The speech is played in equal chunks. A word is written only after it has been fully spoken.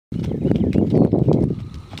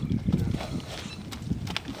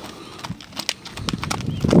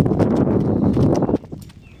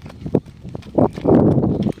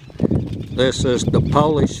This is the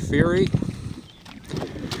Polish Fury.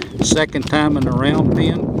 Second time in the round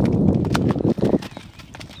pen.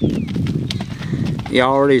 He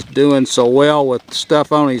already's doing so well with the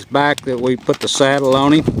stuff on his back that we put the saddle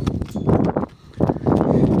on him.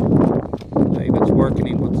 David's working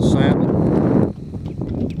him with the saddle.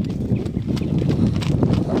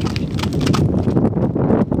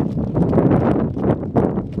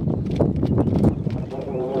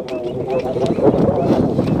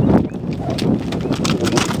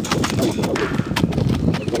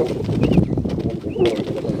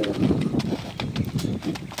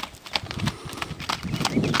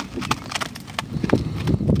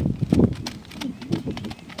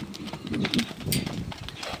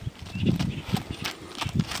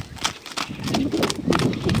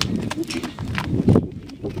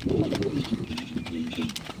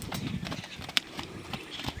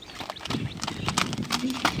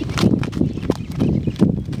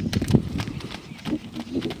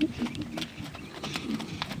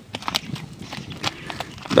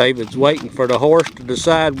 David's waiting for the horse to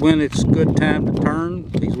decide when it's a good time to turn.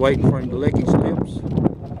 He's waiting for him to lick his lips.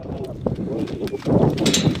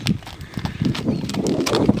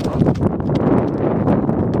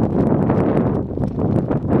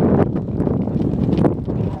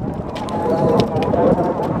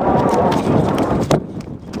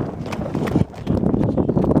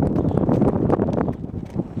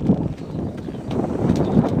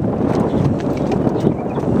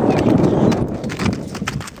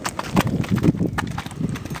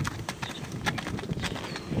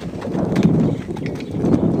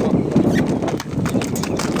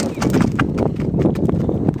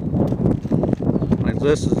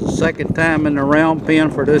 This is the second time in the round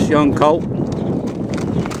pen for this young colt.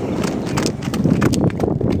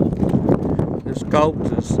 This colt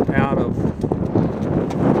is out of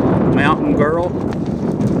Mountain Girl,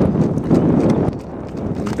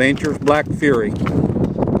 Adventures Black Fury,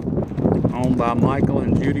 owned by Michael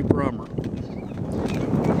and Judy Brummer.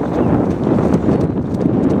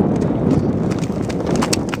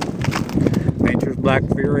 Adventures Black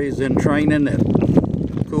Fury is in training at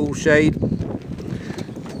Cool Shade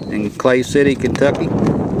in Clay City, Kentucky.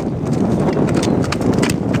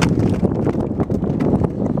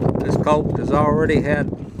 This colt has already had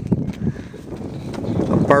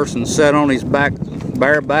a person set on his back,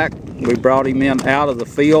 bareback. We brought him in out of the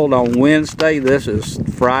field on Wednesday. This is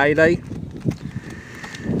Friday.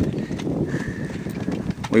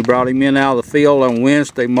 We brought him in out of the field on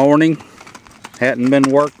Wednesday morning. Hadn't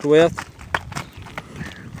been worked with.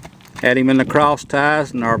 Had him in the cross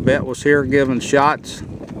ties, and our vet was here giving shots.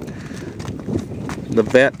 The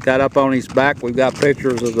vet got up on his back. We've got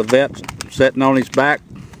pictures of the vet sitting on his back,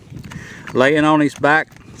 laying on his back,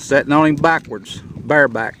 sitting on him backwards,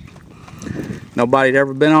 bareback. Nobody'd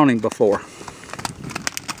ever been on him before.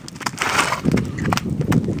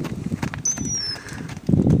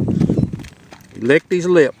 He licked his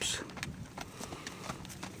lips.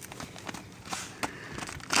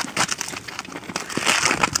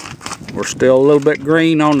 We're still a little bit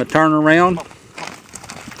green on the turnaround.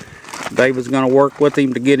 David's going to work with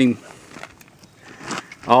him to get him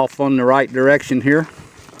off on the right direction here.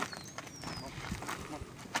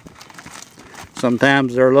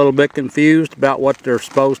 Sometimes they're a little bit confused about what they're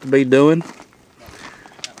supposed to be doing.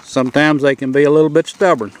 Sometimes they can be a little bit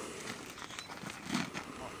stubborn.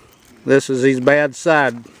 This is his bad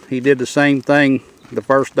side. He did the same thing the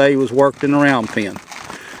first day he was worked in the round pen.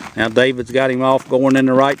 Now David's got him off going in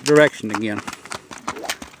the right direction again.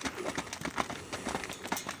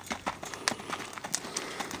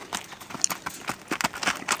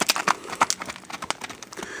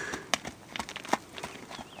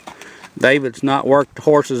 David's not worked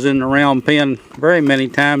horses in the round pen very many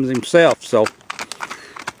times himself, so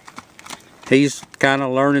he's kind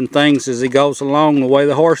of learning things as he goes along the way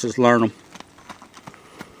the horses learn them.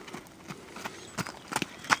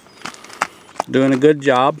 Doing a good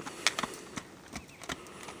job.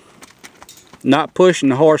 Not pushing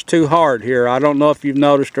the horse too hard here. I don't know if you've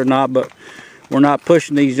noticed or not, but we're not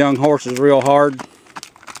pushing these young horses real hard.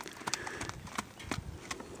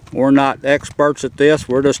 We're not experts at this.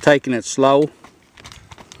 We're just taking it slow.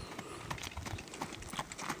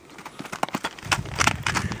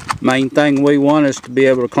 Main thing we want is to be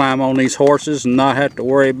able to climb on these horses and not have to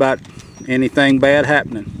worry about anything bad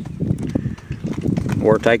happening.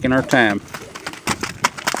 We're taking our time.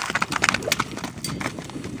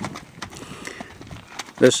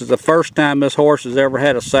 This is the first time this horse has ever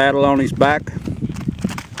had a saddle on his back.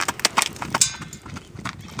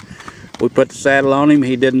 We put the saddle on him.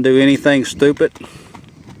 He didn't do anything stupid.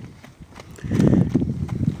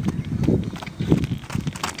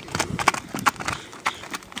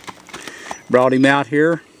 Brought him out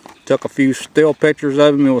here, took a few still pictures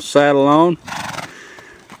of him with saddle on.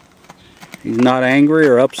 He's not angry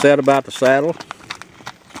or upset about the saddle.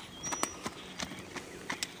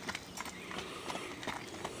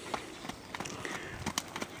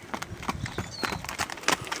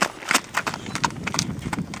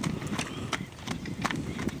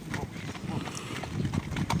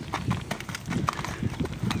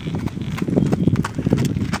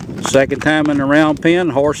 Second time in the round pen,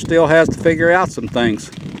 horse still has to figure out some things.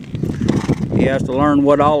 He has to learn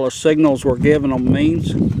what all the signals we're giving him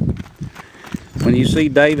means. When you see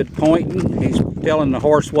David pointing, he's telling the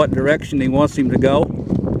horse what direction he wants him to go.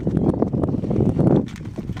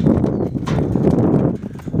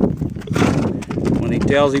 When he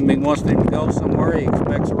tells him he wants him to go somewhere, he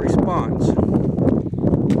expects a response.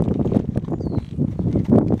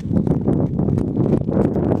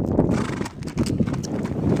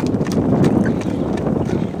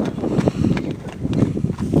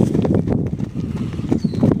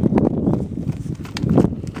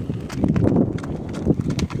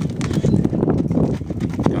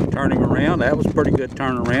 Turning around, that was a pretty good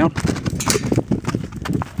turn around.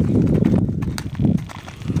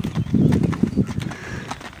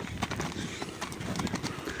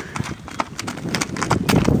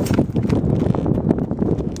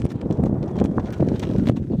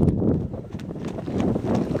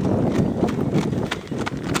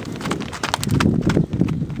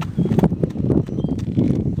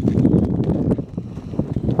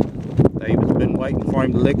 David's been waiting for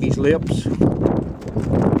him to lick his lips.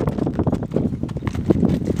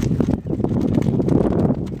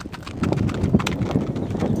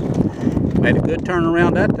 Made a good turn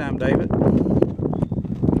around that time, David.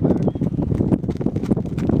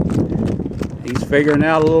 He's figuring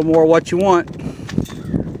out a little more what you want.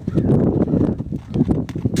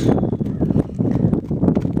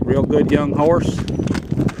 Real good young horse.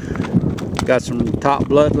 Got some top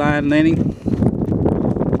bloodline in him.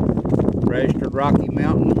 Registered Rocky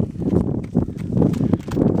Mountain,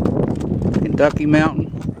 Kentucky Mountain,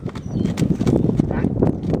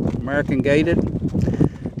 American Gaited.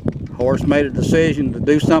 Horse made a decision to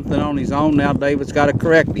do something on his own. Now David's got to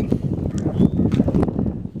correct him.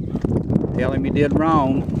 Tell him he did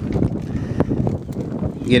wrong.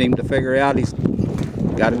 Get him to figure out he's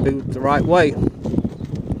got to do it the right way.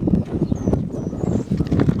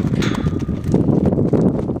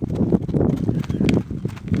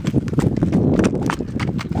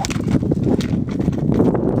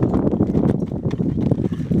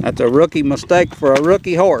 That's a rookie mistake for a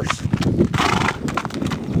rookie horse.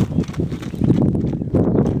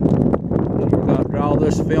 We're going to draw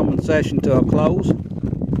this filming session to a close.